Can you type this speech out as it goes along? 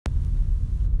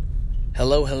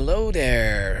Hello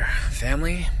there,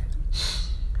 family.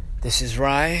 This is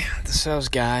Rye, the sales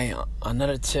guy.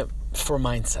 Another tip for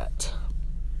mindset.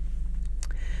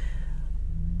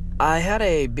 I had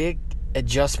a big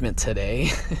adjustment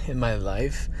today in my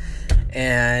life,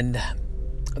 and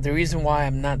the reason why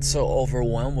I'm not so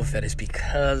overwhelmed with it is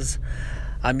because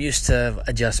I'm used to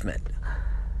adjustment.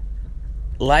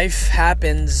 Life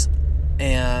happens,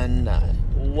 and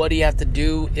what do you have to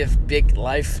do if big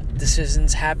life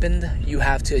decisions happen? You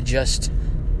have to adjust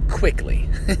quickly.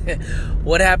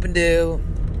 What happened to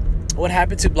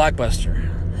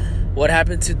Blockbuster? What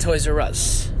happened to Toys R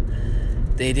Us?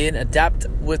 They didn't adapt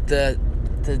with the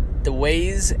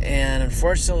ways, and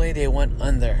unfortunately they went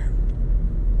under.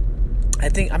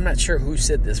 I'm not sure who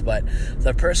said this, but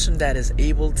the person that is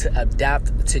able to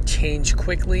adapt to change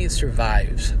quickly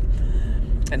survives.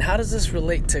 And how does this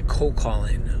relate to cold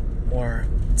calling or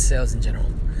sales in general?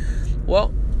 Well,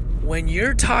 when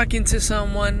you're talking to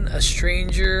someone, a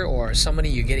stranger or somebody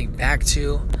you're getting back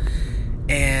to,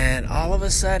 and all of a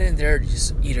sudden they're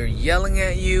just either yelling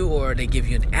at you, or they give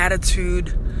you an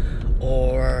attitude,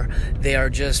 or they are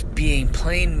just being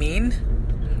plain mean,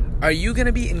 are you going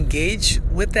to be engaged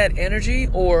with that energy,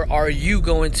 or are you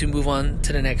going to move on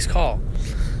to the next call?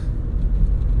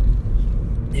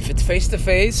 If it's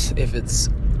face-to-face, if it's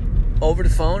over the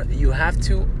phone, you have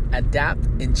to adapt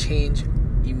and change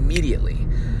immediately.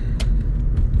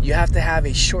 You have to have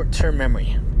a short-term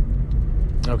memory.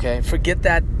 Okay? Forget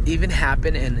that even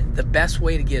happened, and the best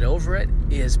way to get over it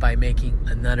is by making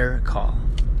another call.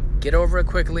 Get over it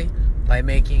quickly by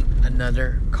making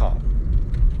another call.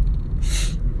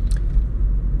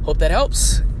 Hope that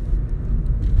helps.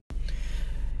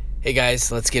 Hey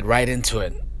guys, let's get right into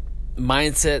it.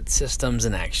 Mindset, systems,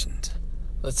 and actions.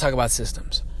 Let's talk about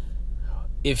systems.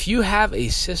 If you have a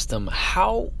system,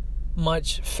 how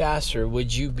much faster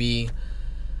would you be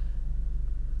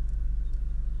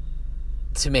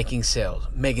to making sales,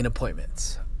 making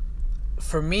appointments?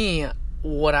 For me,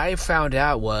 what I found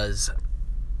out was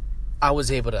I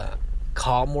was able to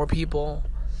call more people,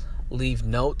 leave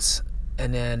notes,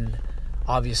 and then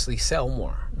obviously sell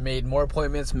more. Made more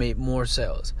appointments, made more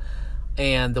sales.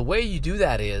 And the way you do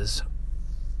that is,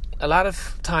 a lot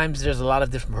of times there's a lot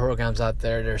of different programs out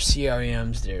there. There's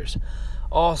CRMs, there's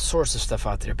all sorts of stuff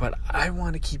out there. But I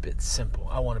want to keep it simple.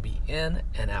 I want to be in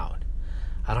and out.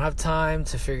 I don't have time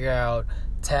to figure out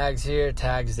tags here,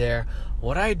 tags there.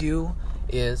 What I do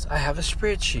is I have a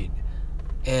spreadsheet.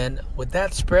 And with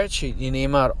that spreadsheet, you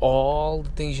name out all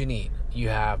the things you need. You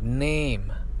have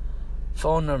name,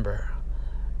 phone number,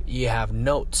 you have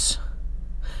notes.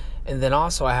 And then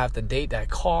also I have the date that I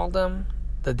called them,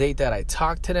 the date that I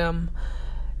talked to them,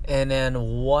 and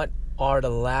then what are the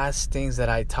last things that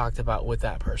I talked about with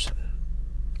that person.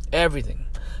 Everything.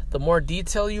 The more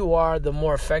detailed you are, the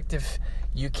more effective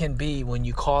you can be when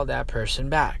you call that person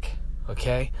back.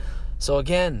 Okay? So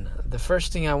again, the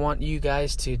first thing I want you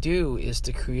guys to do is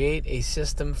to create a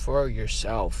system for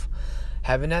yourself.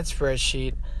 Having that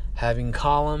spreadsheet, having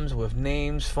columns with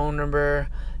names, phone number,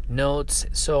 notes,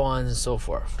 so on and so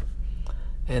forth.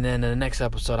 And then in the next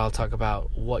episode, I'll talk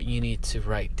about what you need to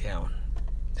write down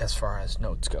as far as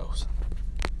notes goes.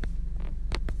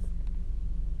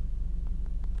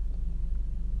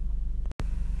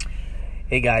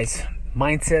 Hey guys,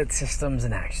 mindset, systems,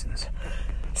 and actions.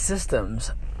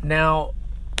 Systems. Now,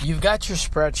 you've got your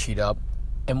spreadsheet up,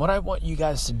 and what I want you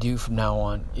guys to do from now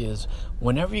on is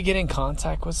whenever you get in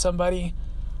contact with somebody,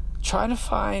 try to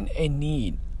find a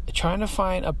need, trying to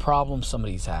find a problem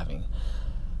somebody's having.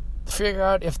 Figure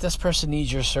out if this person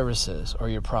needs your services or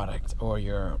your product or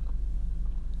your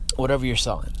whatever you're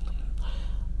selling.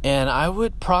 And I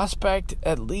would prospect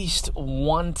at least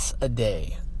once a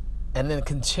day, and then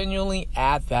continually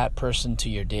add that person to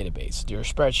your database. Your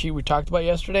spreadsheet we talked about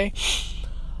yesterday,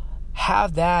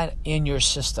 have that in your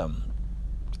system.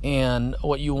 And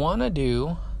what you want to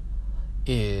do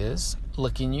is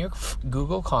look in your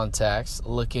Google contacts,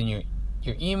 look in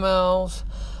your emails,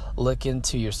 look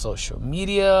into your social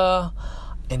media,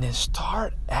 and then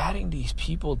start adding these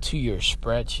people to your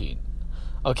spreadsheet.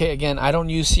 Okay, again, I don't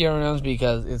use CRMs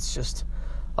because it's just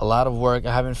a lot of work.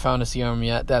 I haven't found a CRM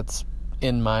yet that's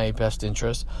in my best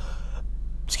interest.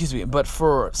 But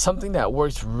for something that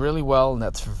works really well and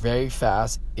that's very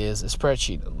fast is a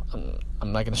spreadsheet.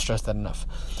 I'm not going to stress that enough.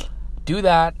 Do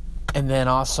that, and then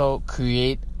also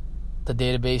create the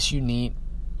database you need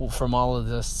from all of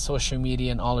the social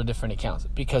media and all the different accounts,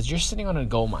 because you're sitting on a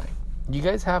gold mine. You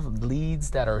guys have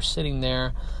leads that are sitting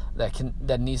there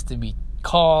that needs to be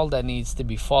called, that needs to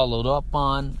be followed up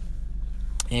on,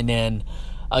 and then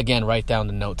again write down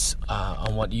the notes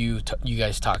on what you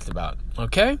guys talked about.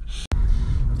 Okay.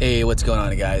 Hey, what's going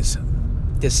on, guys?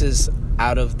 This is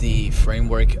out of the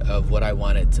framework of what I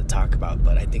wanted to talk about,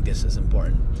 but I think this is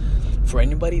important. For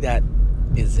anybody that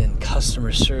is in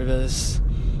customer service,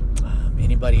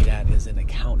 anybody that is in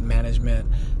account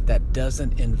management that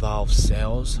doesn't involve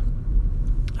sales,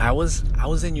 I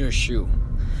was in your shoe.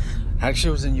 Actually,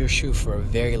 I was in your shoe for a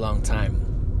very long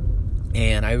time.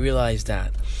 And I realized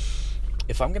that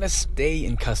if I'm going to stay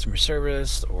in customer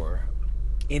service or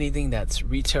anything that's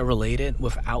retail related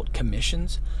without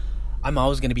commissions, I'm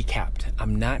always going to be capped.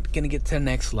 I'm not going to get to the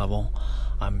next level.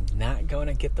 I'm not going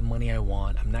to get the money I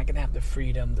want. I'm not going to have the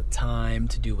freedom, the time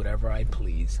to do whatever I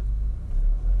please.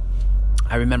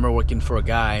 I remember working for a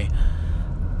guy.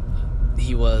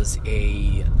 He was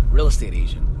a real estate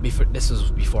agent. This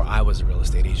was before I was a real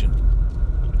estate agent.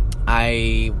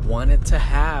 I wanted to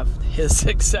have his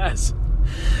success.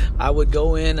 I would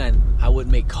go in and I would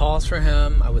make calls for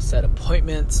him. I would set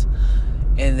appointments,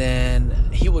 and then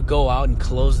he would go out and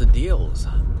close the deals.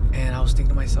 And I was thinking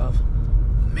to myself,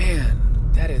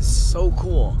 man, that is so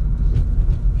cool.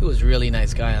 He was a really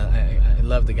nice guy. I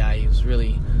love the guy. He was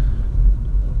really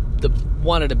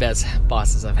one of the best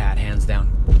bosses I've had, hands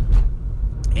down.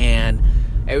 And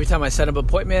every time I set up an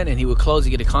appointment and he would close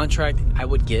and get a contract, I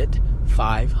would get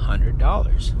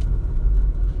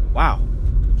 $500. Wow.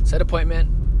 Set appointment,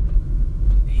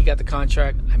 he got the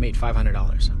contract, I made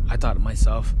 $500. I thought to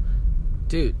myself,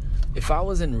 dude, if I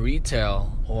was in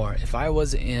retail or if I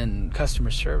was in customer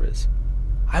service,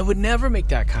 I would never make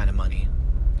that kind of money.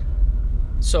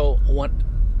 So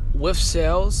with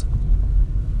sales,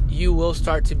 you will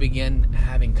start to begin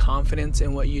having confidence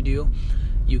in what you do.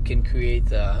 You can create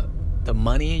the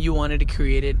money you wanted to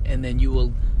create it, and then you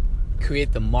will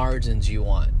create the margins you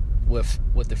want with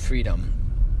the freedom.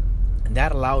 And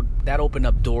that opened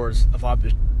up doors of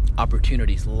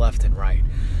opportunities left and right.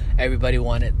 Everybody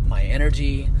wanted my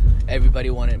energy. Everybody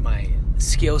wanted my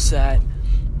skill set.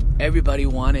 Everybody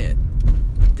wanted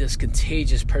this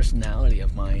contagious personality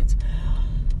of mine.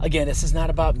 Again, this is not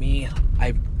about me.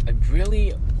 I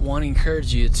really want to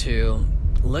encourage you to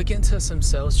look into some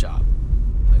sales job.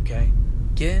 Okay?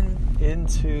 Get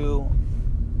into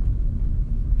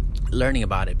learning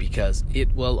about it, because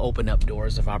it will open up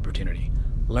doors of opportunity.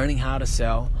 Learning how to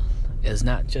sell is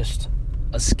not just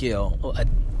a skill,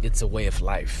 it's a way of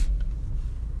life.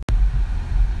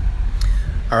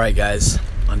 All right, guys,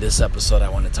 on this episode, I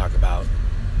want to talk about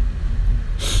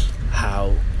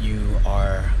how you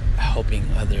are helping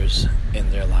others in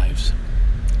their lives.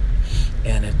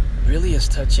 And it really is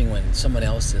touching when someone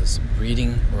else is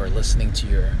reading or listening to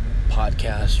your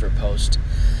podcast or post,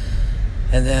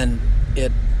 and then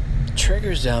it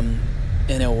triggers them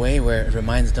in a way where it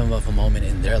reminds them of a moment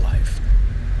in their life.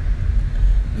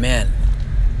 Man,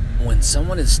 when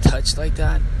someone is touched like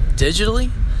that,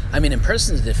 digitally, I mean, in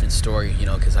person is a different story,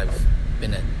 because I've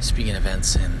been at speaking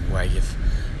events and where I give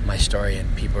my story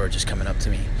and people are just coming up to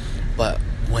me. But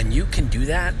when you can do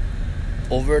that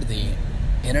over the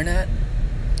internet,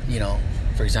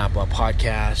 for example, a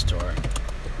podcast or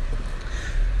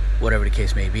whatever the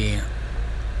case may be,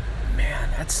 man,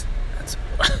 that's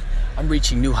I'm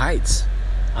reaching new heights.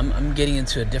 I'm getting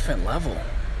into a different level.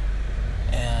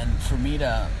 And for me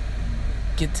to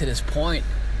get to this point,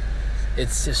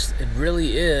 it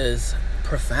really is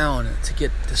profound to get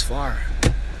this far.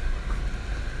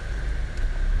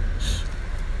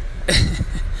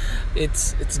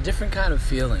 It's a different kind of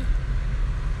feeling.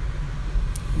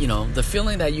 The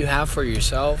feeling that you have for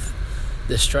yourself,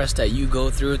 the stress that you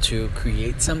go through to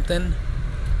create something,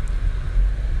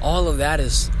 all of that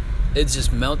it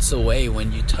just melts away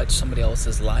when you touch somebody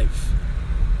else's life.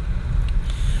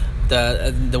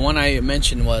 The one I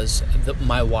mentioned was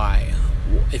my why.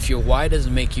 If your why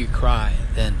doesn't make you cry,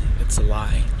 then it's a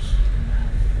lie.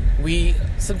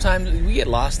 Sometimes we get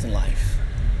lost in life,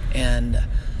 and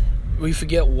we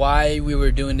forget why we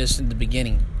were doing this in the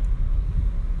beginning.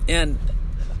 And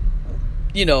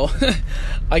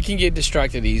I can get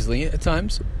distracted easily at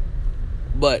times,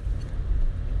 but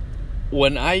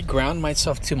when I ground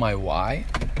myself to my why,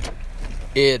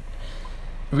 it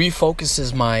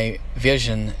refocuses my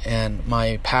vision and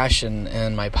my passion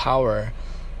and my power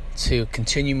to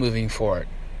continue moving forward.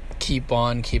 Keep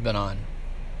on keeping on.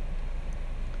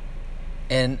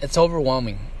 And it's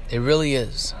overwhelming. It really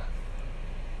is.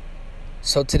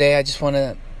 So today I just want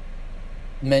to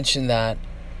mention that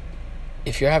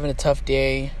if you're having a tough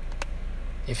day,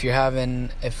 if you're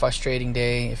having a frustrating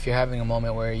day, if you're having a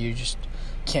moment where you just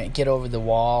can't get over the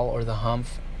wall or the hump,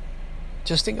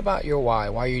 just think about your why.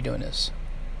 Why are you doing this?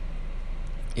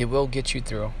 It will get you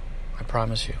through. I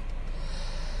promise you.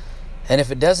 And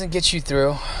if it doesn't get you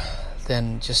through,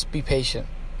 then just be patient.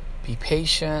 Be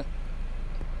patient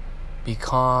be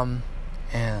calm,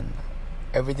 and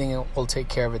everything will take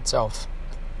care of itself.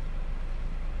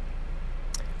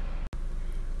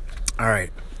 All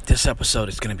right, this episode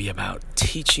is going to be about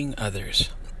teaching others.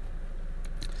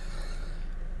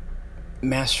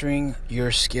 Mastering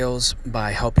your skills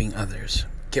by helping others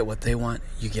get what they want,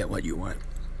 you get what you want.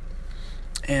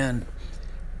 And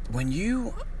when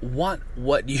you want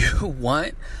what you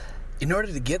want, in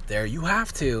order to get there, you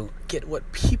have to get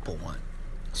what people want.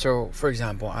 So, for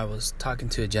example, I was talking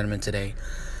to a gentleman today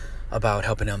about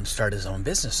helping him start his own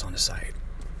business on the side.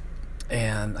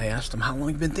 And I asked him, how long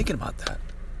have you been thinking about that?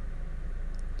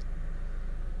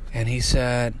 And he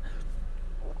said,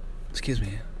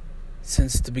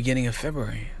 since the beginning of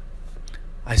February.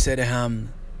 I said to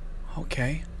him,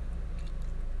 okay,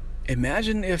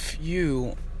 imagine if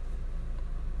you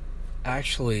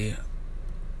actually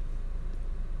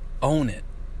own it.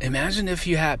 Imagine if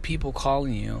you had people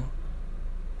calling you,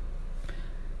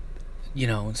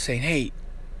 saying,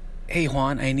 hey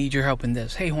Juan, I need your help in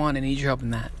this. Hey Juan, I need your help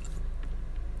in that.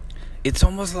 It's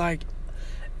almost like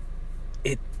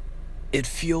it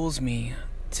fuels me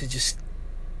to just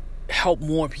help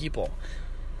more people.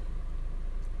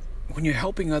 When you're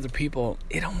helping other people,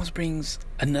 it almost brings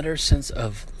another sense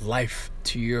of life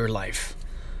to your life.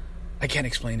 I can't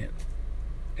explain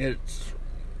it.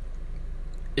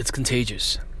 It's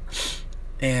contagious.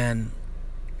 And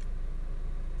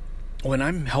when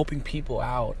I'm helping people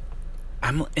out,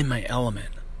 I'm in my element.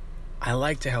 I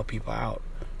like to help people out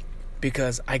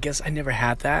because I guess I never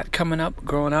had that growing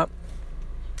up.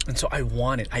 And so I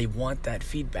want it. I want that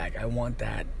feedback. I want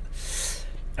that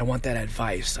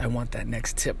advice. I want that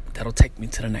next tip that'll take me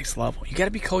to the next level. You got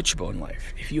to be coachable in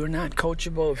life. If you're not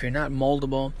coachable, if you're not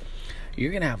moldable, you're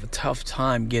going to have a tough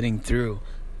time getting through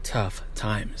tough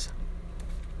times.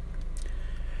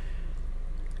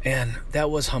 And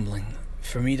that was humbling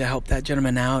for me to help that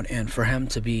gentleman out and for him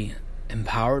to be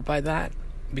empowered by that,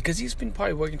 because he's been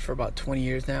probably working for about 20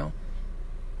 years now.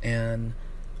 And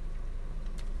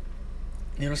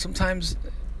sometimes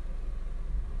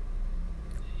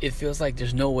it feels like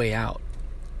there's no way out.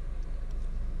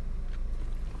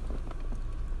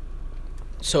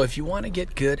 So if you want to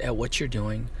get good at what you're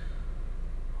doing,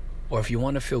 or if you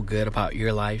want to feel good about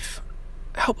your life,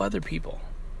 help other people.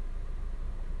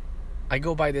 I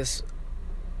go by this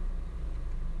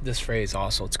phrase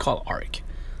also. It's called ARC.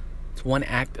 It's one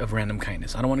act of random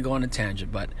kindness. I don't want to go on a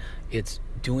tangent, but it's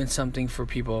doing something for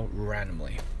people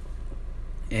randomly.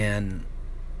 And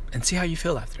see how you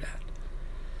feel after that.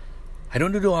 I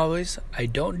don't do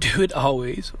it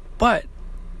always, but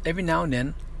every now and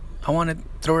then, I want to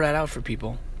throw that out for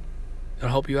people. It'll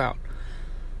help you out.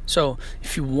 So,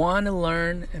 if you want to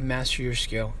learn and master your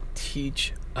skill,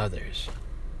 teach others.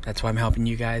 That's why I'm helping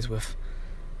you guys with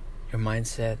your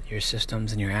mindset, your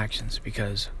systems, and your actions,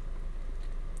 because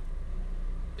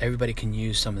everybody can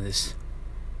use some of these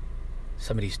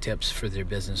tips for their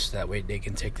business. That way they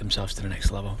can take themselves to the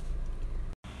next level.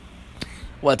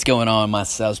 What's going on, my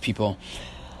salespeople?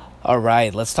 All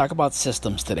right, let's talk about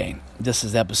systems today. This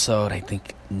is episode, I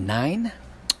think, 9.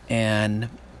 And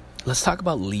let's talk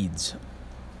about leads.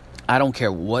 I don't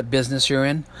care what business you're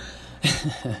in.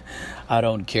 I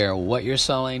don't care what you're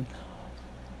selling.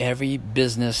 Every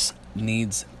business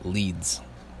needs leads.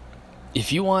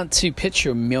 If you want to pitch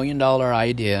your $1 million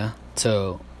idea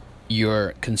to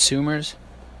your consumers,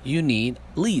 you need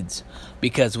leads.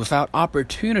 Because without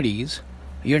opportunities,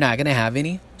 you're not going to have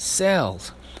any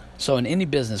sales. So in any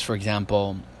business, for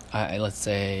example, let's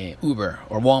say Uber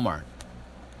or Walmart,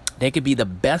 they could be the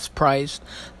best priced,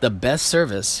 the best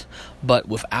service, but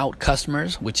without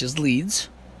customers, which is leads,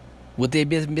 would they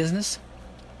be in business?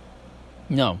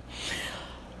 No.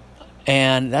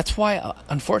 And that's why,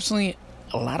 unfortunately,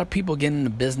 a lot of people get into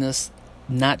business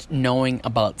not knowing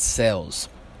about sales,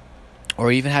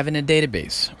 or even having a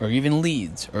database, or even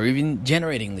leads, or even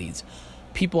generating leads.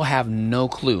 People have no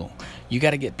clue. You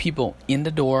got to get people in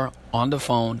the door, on the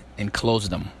phone, and close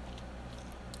them.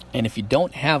 And if you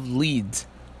don't have leads,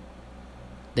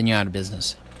 then you're out of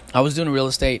business. I was doing real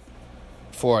estate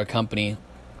for a company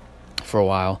for a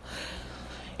while,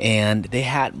 and they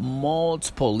had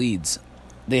multiple leads.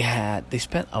 They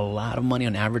spent a lot of money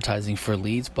on advertising for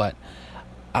leads, but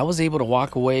I was able to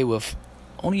walk away with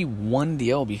only one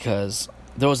deal because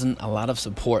there wasn't a lot of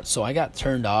support. So I got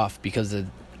turned off because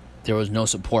there was no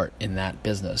support in that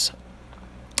business,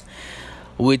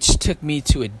 which took me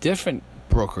to a different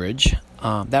brokerage.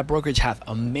 That brokerage had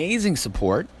amazing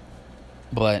support,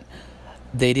 but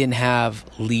they didn't have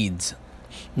leads.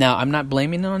 Now, I'm not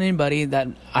blaming on anybody that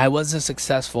I wasn't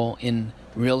successful in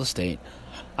real estate.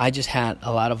 I just had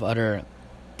a lot of other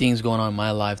things going on in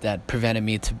my life that prevented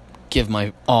me give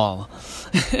my all.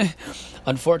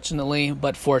 Unfortunately,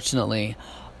 but fortunately,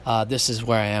 this is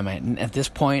where I am at this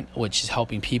point, which is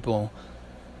helping people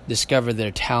discover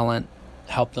their talent,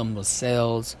 help them with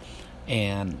sales,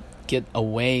 and get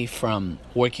away from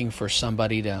working for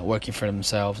somebody to working for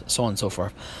themselves, so on and so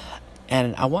forth.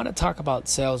 And I want to talk about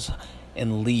sales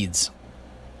and leads.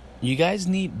 You guys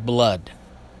need blood.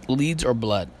 Leads or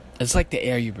blood. It's like the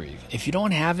air you breathe. If you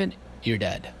don't have it, you're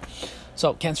dead.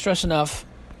 So can't stress enough.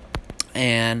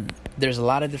 And there's a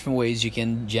lot of different ways you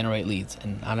can generate leads.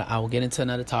 And I will get into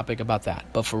another topic about that.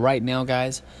 But for right now,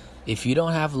 guys, if you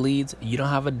don't have leads, you don't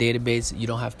have a database, you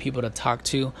don't have people to talk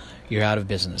to, you're out of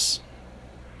business.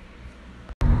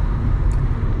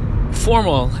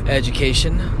 Formal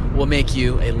education will make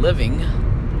you a living.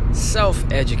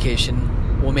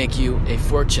 Self-education will make you a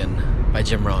fortune, by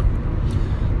Jim Rohn.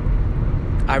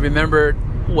 I remember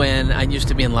when I used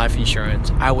to be in life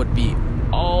insurance, I would be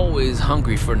always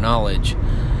hungry for knowledge.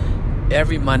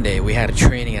 Every Monday we had a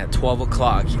training at 12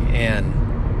 o'clock, and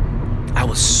I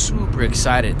was super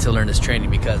excited to learn this training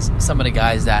because some of the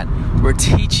guys that were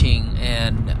teaching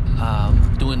and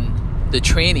doing the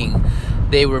training,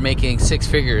 they were making six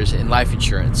figures in life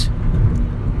insurance.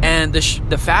 And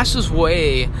the fastest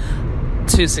way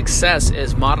to success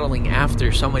is modeling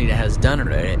after somebody that has done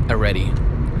it already.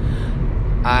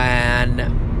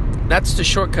 And that's the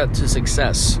shortcut to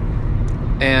success.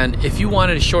 And if you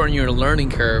wanted to shorten your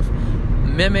learning curve,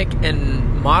 mimic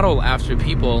and model after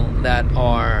people that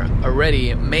are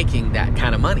already making that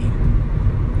kind of money.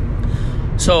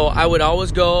 So I would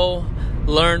always go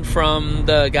learn from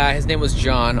the guy, his name was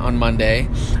John, on Monday.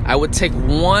 I would take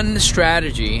one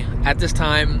strategy. At this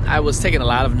time, I was taking a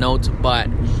lot of notes, but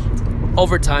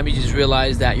over time, you just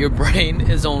realize that your brain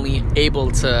is only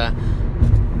able to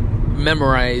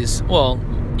memorize. Well,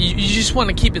 you just want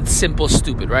to keep it simple,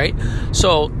 stupid, right?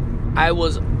 So I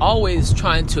was always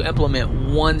trying to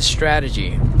implement one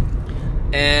strategy.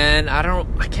 And I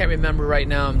can't remember right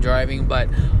now, I'm driving, but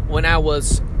when I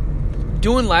was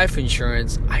doing life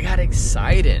insurance, I got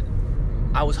excited.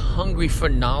 I was hungry for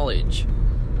knowledge.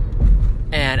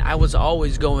 And I was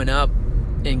always going up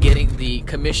and getting the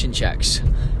commission checks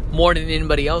more than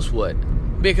anybody else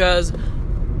would. Because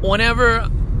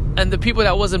and the people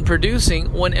that wasn't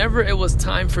producing, whenever it was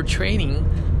time for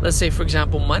training, let's say, for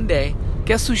example, Monday,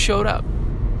 guess who showed up?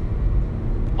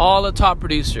 All the top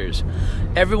producers.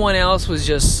 Everyone else was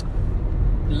just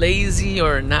lazy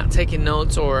or not taking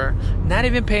notes or not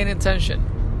even paying attention.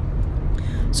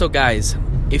 So guys,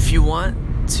 if you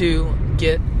want to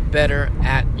get better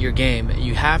at your game,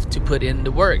 you have to put in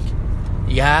the work.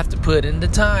 You have to put in the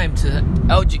time to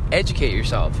educate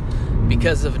yourself.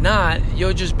 Because if not,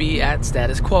 you'll just be at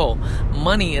status quo.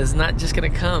 Money is not just going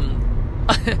to come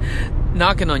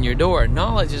knocking on your door.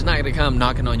 Knowledge is not going to come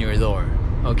knocking on your door.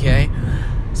 Okay?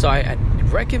 So I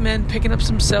recommend picking up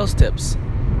some sales tips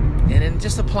and then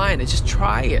just applying it. Just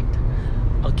try it.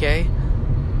 Okay?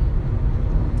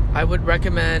 I would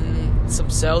recommend some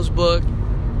sales book.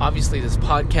 Obviously, this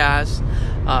podcast.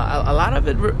 A lot of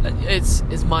it is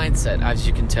mindset, as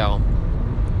you can tell.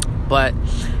 But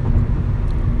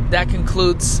that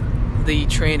concludes the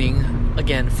training.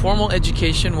 Again, formal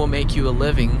education will make you a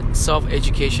living.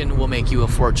 Self-education will make you a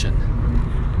fortune.